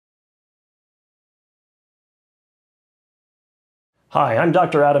Hi, I'm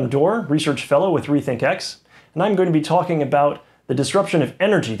Dr. Adam Dorr, Research Fellow with RethinkX, and I'm going to be talking about the disruption of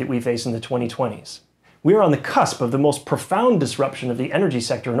energy that we face in the 2020s. We are on the cusp of the most profound disruption of the energy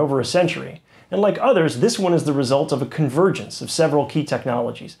sector in over a century, and like others, this one is the result of a convergence of several key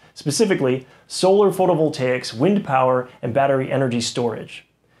technologies, specifically solar photovoltaics, wind power, and battery energy storage.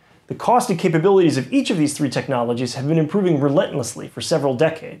 The cost and capabilities of each of these three technologies have been improving relentlessly for several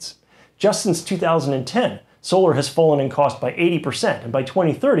decades. Just since 2010, solar has fallen in cost by 80%, and by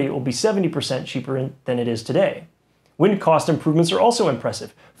 2030 it will be 70% cheaper than it is today. Wind cost improvements are also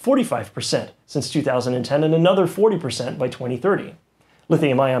impressive, 45% since 2010 and another 40% by 2030.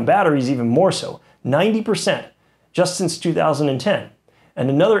 Lithium-ion batteries even more so, 90% just since 2010, and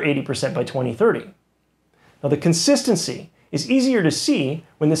another 80% by 2030. Now the consistency is easier to see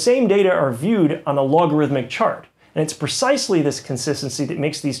when the same data are viewed on a logarithmic chart, and it's precisely this consistency that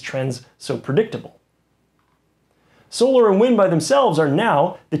makes these trends so predictable. Solar and wind by themselves are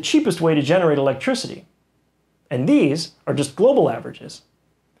now the cheapest way to generate electricity. And these are just global averages.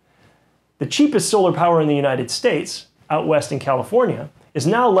 The cheapest solar power in the United States, out west in California, is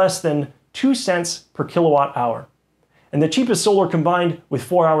now less than 2 cents per kilowatt hour. And the cheapest solar combined with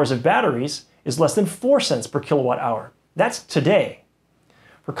 4 hours of batteries is less than 4 cents per kilowatt hour. That's today.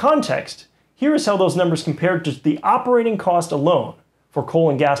 For context, here is how those numbers compare to the operating cost alone for coal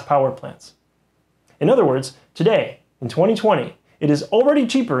and gas power plants. In other words, today, in 2020, it is already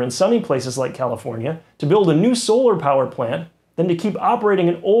cheaper in sunny places like California to build a new solar power plant than to keep operating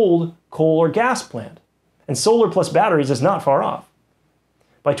an old coal or gas plant. And solar plus batteries is not far off.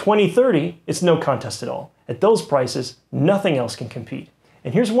 By 2030, it's no contest at all. At those prices, nothing else can compete.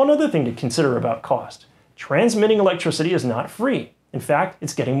 And here's one other thing to consider about cost. Transmitting electricity is not free. In fact,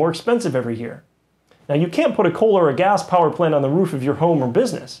 it's getting more expensive every year. Now, you can't put a coal or a gas power plant on the roof of your home or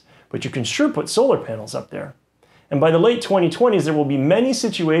business, but you can sure put solar panels up there. And by the late 2020s, there will be many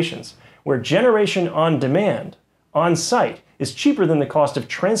situations where generation on demand, on site, is cheaper than the cost of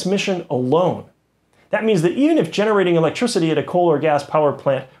transmission alone. That means that even if generating electricity at a coal or gas power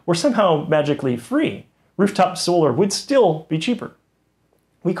plant were somehow magically free, rooftop solar would still be cheaper.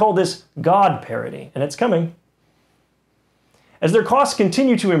 We call this God parity, and it's coming. As their costs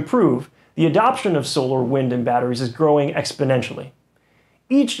continue to improve, the adoption of solar, wind, and batteries is growing exponentially.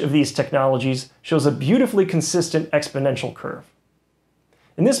 Each of these technologies shows a beautifully consistent exponential curve.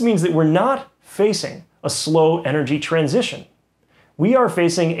 And this means that we're not facing a slow energy transition. We are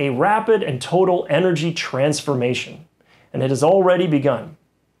facing a rapid and total energy transformation, and it has already begun.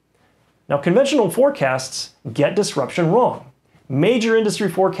 Now, conventional forecasts get disruption wrong. Major industry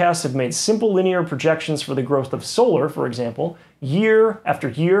forecasts have made simple linear projections for the growth of solar, for example, year after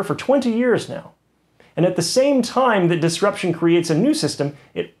year for 20 years now. And at the same time that disruption creates a new system,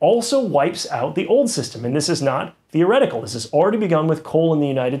 it also wipes out the old system. And this is not theoretical. This has already begun with coal in the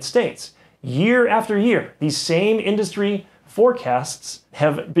United States. Year after year, these same industry forecasts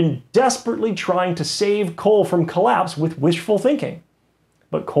have been desperately trying to save coal from collapse with wishful thinking.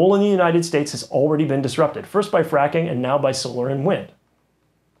 But coal in the United States has already been disrupted, first by fracking and now by solar and wind.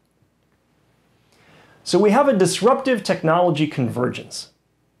 So we have a disruptive technology convergence.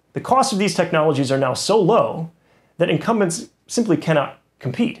 The costs of these technologies are now so low that incumbents simply cannot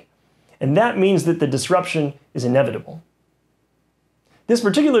compete. And that means that the disruption is inevitable. This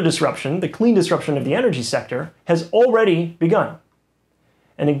particular disruption, the clean disruption of the energy sector, has already begun.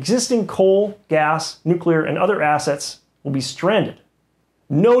 And existing coal, gas, nuclear, and other assets will be stranded.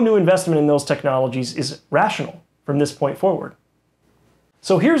 No new investment in those technologies is rational from this point forward.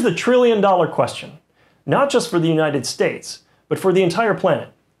 So here's the trillion-dollar question, not just for the United States, but for the entire planet.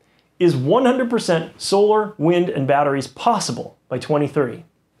 Is 100% solar, wind, and batteries possible by 2030?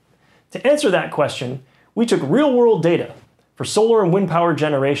 To answer that question, we took real-world data for solar and wind power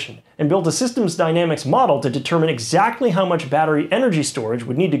generation and built a systems dynamics model to determine exactly how much battery energy storage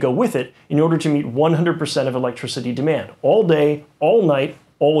would need to go with it in order to meet 100% of electricity demand, all day, all night,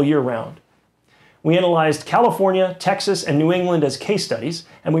 all year round. We analyzed California, Texas, and New England as case studies,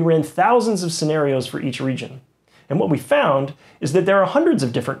 and we ran thousands of scenarios for each region. And what we found is that there are hundreds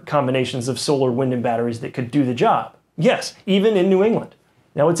of different combinations of solar, wind, and batteries that could do the job. Yes, even in New England.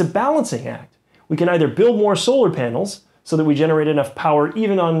 Now, it's a balancing act. We can either build more solar panels so that we generate enough power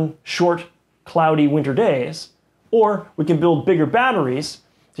even on short, cloudy winter days, or we can build bigger batteries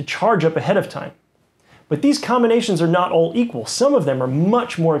to charge up ahead of time. But these combinations are not all equal. Some of them are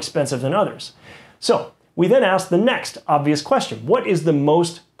much more expensive than others. So we then asked the next obvious question: what is the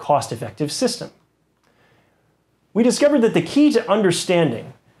most cost-effective system? We discovered that the key to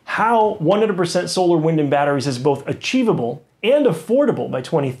understanding how 100% solar, wind, and batteries is both achievable and affordable by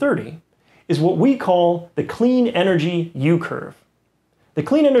 2030 is what we call the clean energy U-curve. The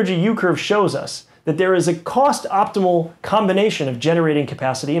clean energy U-curve shows us that there is a cost-optimal combination of generating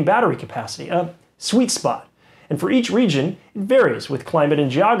capacity and battery capacity, a sweet spot. And for each region, it varies with climate and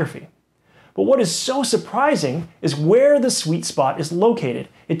geography. But what is so surprising is where the sweet spot is located.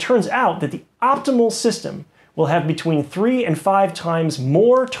 It turns out that the optimal system will have between 3 and 5 times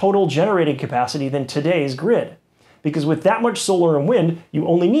more total generating capacity than today's grid. Because with that much solar and wind, you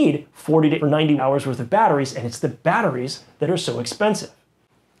only need 40 or 90 hours worth of batteries, and it's the batteries that are so expensive.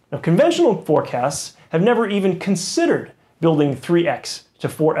 Now, conventional forecasts have never even considered building 3x to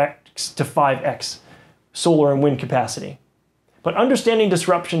 4x to 5x solar and wind capacity. But understanding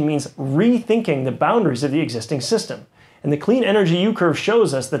disruption means rethinking the boundaries of the existing system. And the clean energy U-curve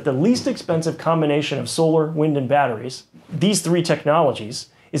shows us that the least expensive combination of solar, wind, and batteries, these 3 technologies,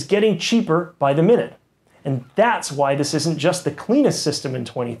 is getting cheaper by the minute. And that's why this isn't just the cleanest system in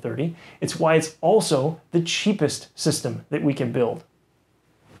 2030, it's why it's also the cheapest system that we can build.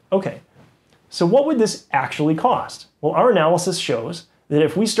 Okay, so what would this actually cost? Well, our analysis shows that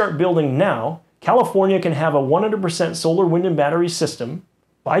if we start building now, California can have a 100% solar, wind, and battery system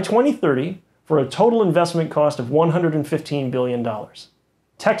by 2030 for a total investment cost of $115 billion.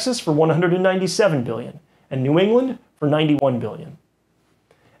 Texas for $197 billion, and New England for $91 billion.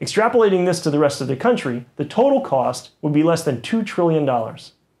 Extrapolating this to the rest of the country, the total cost would be less than $2 trillion.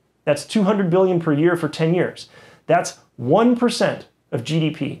 That's $200 billion per year for 10 years. That's 1% of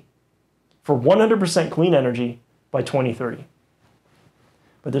GDP for 100% clean energy by 2030.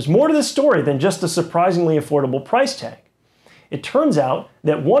 But there's more to this story than just a surprisingly affordable price tag. It turns out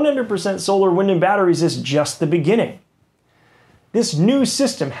that 100% solar, wind, and batteries is just the beginning. This new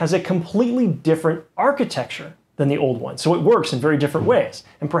system has a completely different architecture than the old one, so it works in very different ways.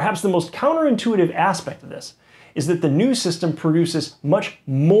 And perhaps the most counterintuitive aspect of this is that the new system produces much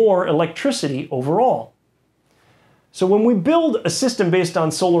more electricity overall. So when we build a system based on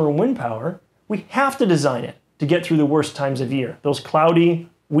solar and wind power, we have to design it to get through the worst times of year, those cloudy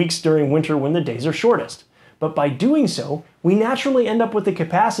weeks during winter when the days are shortest. But by doing so, we naturally end up with the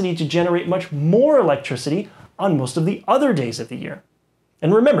capacity to generate much more electricity on most of the other days of the year.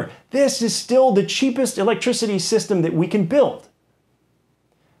 And remember, this is still the cheapest electricity system that we can build.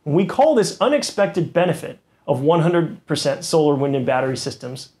 We call this unexpected benefit of 100% solar, wind, and battery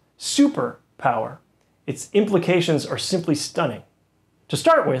systems superpower. Its implications are simply stunning. To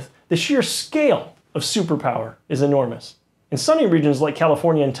start with, the sheer scale of superpower is enormous. In sunny regions like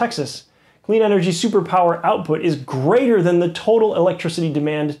California and Texas, clean energy superpower output is greater than the total electricity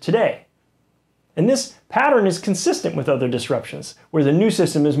demand today. And this pattern is consistent with other disruptions, where the new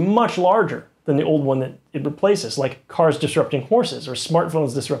system is much larger than the old one that it replaces, like cars disrupting horses or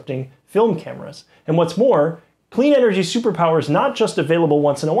smartphones disrupting film cameras. And what's more, clean energy superpower is not just available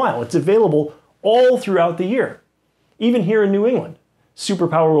once in a while, it's available all throughout the year. Even here in New England,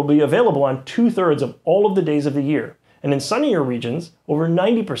 superpower will be available on 2/3 of all of the days of the year, and in sunnier regions, over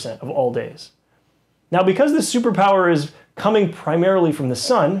 90% of all days. Now, because this superpower is coming primarily from the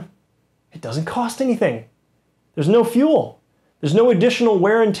sun, it doesn't cost anything. There's no fuel. There's no additional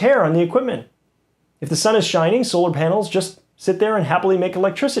wear and tear on the equipment. If the sun is shining, solar panels just sit there and happily make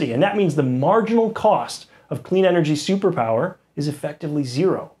electricity, and that means the marginal cost of clean energy superpower is effectively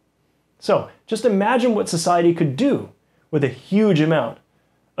zero. So just imagine what society could do with a huge amount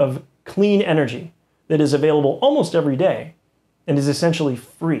of clean energy that is available almost every day and is essentially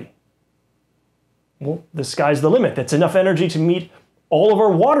free. Well, the sky's the limit. That's enough energy to meet all of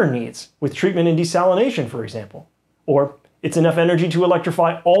our water needs with treatment and desalination, for example. Or it's enough energy to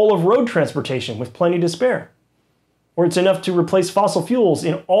electrify all of road transportation with plenty to spare. Or it's enough to replace fossil fuels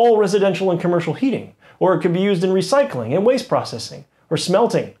in all residential and commercial heating. Or it could be used in recycling and waste processing, or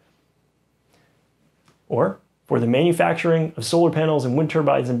smelting. Or for the manufacturing of solar panels and wind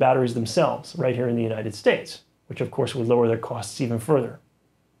turbines and batteries themselves, right here in the United States, which of course would lower their costs even further.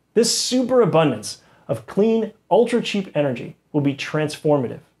 This superabundance of clean, ultra-cheap energy will be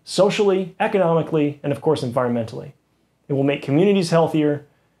transformative, socially, economically, and of course environmentally. It will make communities healthier,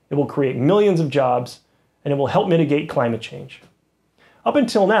 it will create millions of jobs, and it will help mitigate climate change. Up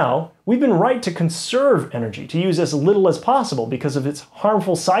until now, we've been right to conserve energy, to use as little as possible because of its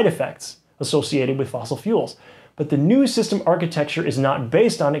harmful side effects associated with fossil fuels. But the new system architecture is not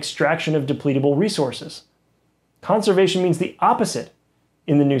based on extraction of depletable resources. Conservation means the opposite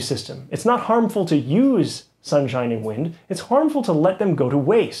in the new system. It's not harmful to use sunshine and wind, it's harmful to let them go to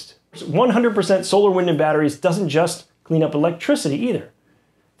waste. 100% solar, wind, and batteries doesn't just clean up electricity either.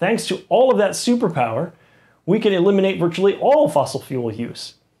 Thanks to all of that superpower, we can eliminate virtually all fossil fuel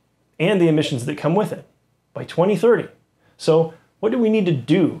use and the emissions that come with it by 2030. So what do we need to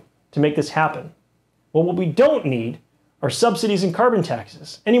do to make this happen? Well, what we don't need are subsidies and carbon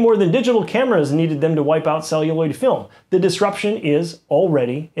taxes, any more than digital cameras needed them to wipe out celluloid film. The disruption is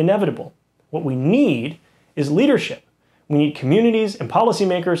already inevitable. What we need is leadership. We need communities and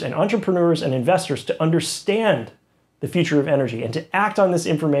policymakers and entrepreneurs and investors to understand the future of energy and to act on this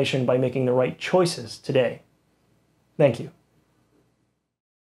information by making the right choices today. Thank you.